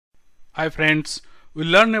Hi friends, we'll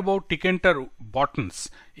learn about Tkinter buttons.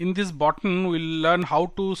 In this button we'll learn how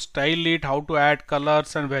to style it, how to add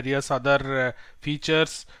colors and various other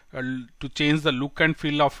features to change the look and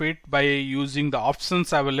feel of it by using the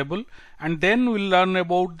options available, and then we'll learn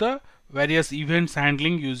about the various events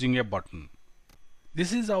handling using a button.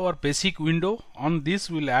 This is our basic window. On this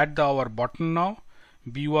we'll add our button now.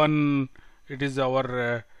 B1, it is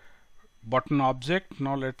our button object.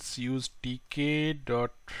 Now let's use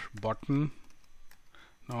tk.button.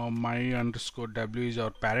 Now my underscore w is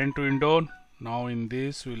our parent window. Now in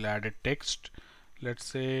this we'll add a text. Let's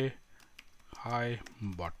say hi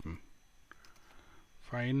button.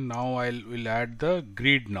 Fine. Now we'll add the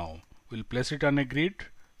grid. Now we'll place it on a grid.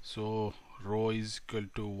 So row is equal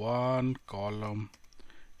to 1, column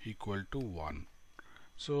equal to 1.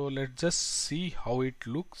 So let's just see how it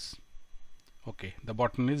looks. Okay, the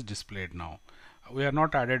button is displayed now. We have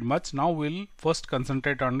not added much. Now we'll first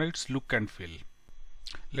concentrate on its look and feel.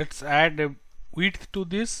 Let's add a width to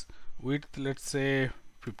this. Width, let's say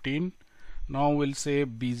 15. Now we'll say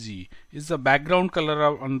BG is the background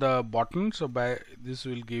color on the button, so by this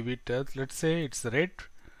we'll give it as, let's say it's red,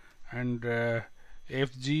 and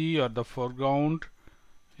FG or the foreground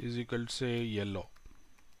is equal to say yellow.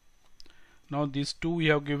 Now these two we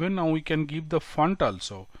have given. Now we can give the font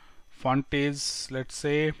also. Font is, let's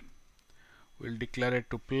say, we'll declare a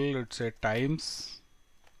tuple, let's say times.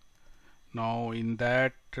 Now in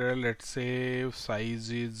that let's say size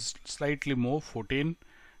is slightly more, 14,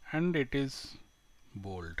 and it is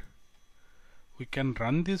bold. We can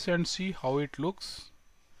run this and see how it looks.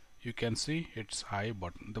 You can see it's high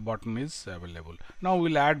button. The button is available. Now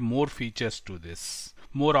we'll add more features to this,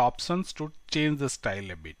 more options to change the style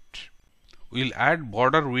a bit. We'll add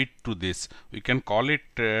border width to this. We can call it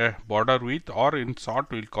border width, or in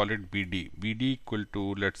short we'll call it BD. BD equal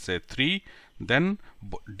to, let's say, 3. Then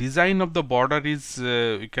design of the border is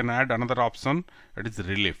we can add another option, that is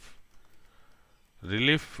relief.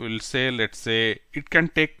 Relief will say, let's say it can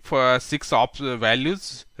take for 6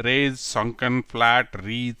 values: raised, sunken, flat,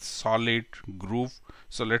 wreath, solid, groove.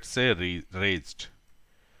 So let's say raised.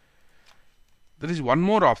 There is one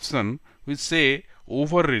more option which say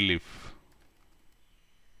overrelief.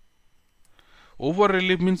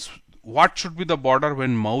 Overrelief means what should be the border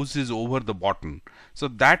when mouse is over the button. So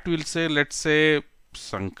that will say, let's say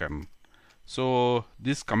sunken. So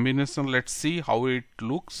this combination, let's see how it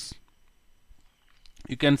looks.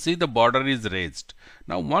 You can see the border is raised.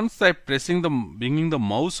 Now once I bringing the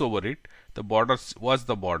mouse over it, the border was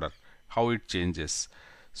the border, how it changes.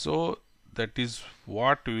 So that is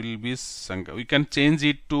what will be sunken. We can change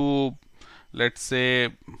it to, let's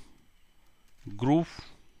say, groove.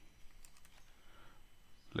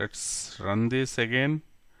 Let's run this again.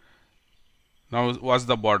 Now was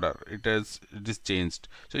the border, it is changed.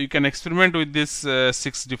 So you can experiment with this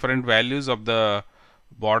 6 different values of the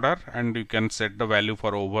border, and you can set the value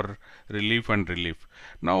for over relief and relief.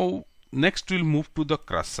 Now next we'll move to the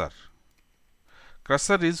cursor.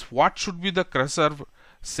 Cursor is what should be the cursor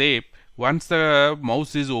shape once the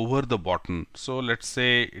mouse is over the button. So let's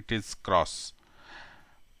say it is cross.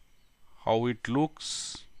 How it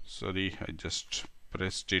looks, sorry, I just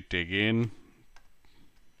pressed it again.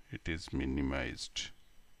 It is minimized.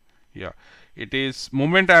 Yeah, it is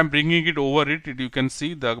moment I am bringing it over it, you can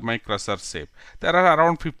see my cursor shape. There are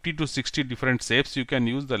around 50 to 60 different shapes you can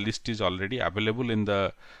use. The list is already available in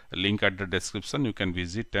the link at the description. You can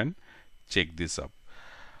visit and check this up.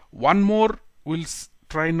 One more we'll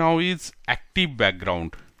try now is active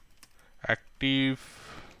background. Active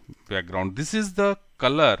background. This is the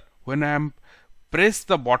color when I am press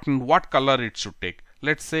the button, what color it should take.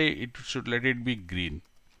 Let's say it should let it be green.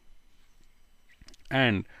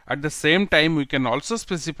 And at the same time we can also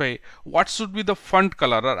specify what should be the font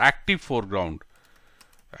color or active foreground.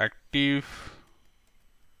 Active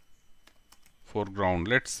foreground.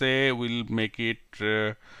 Let's say we'll make it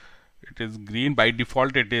it is green. By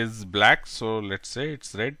default it is black, so let's say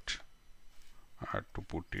it's red. I have to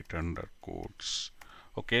put it under quotes.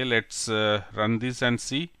 Okay, let's run this and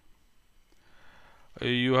see.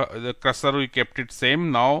 The cursor we kept it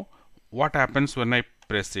same. Now what happens when I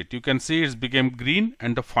press it? You can see it's became green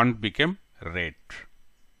and the font became red.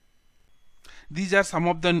 These are some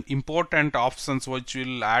of the important options which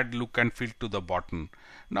will add look and feel to the button.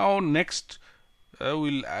 Now next I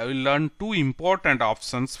will learn two important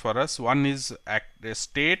options for us. One is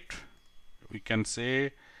state. We can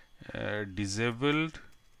say disabled.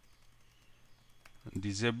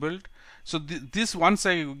 So this, once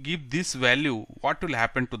I give this value, what will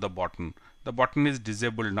happen to the button? The button is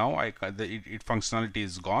disabled now. Its functionality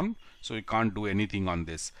is gone, so we can't do anything on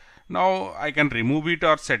this. Now I can remove it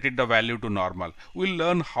or set it the value to normal. We'll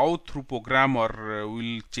learn how through program, or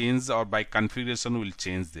we'll change, or by configuration we'll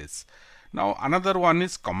change this. Now another one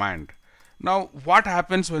is command. Now what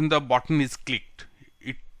happens when the button is clicked?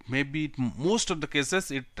 It maybe most of the cases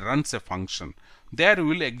it runs a function. There we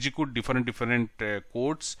will execute different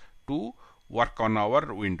codes to work on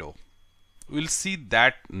our window. We'll see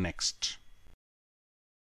that next.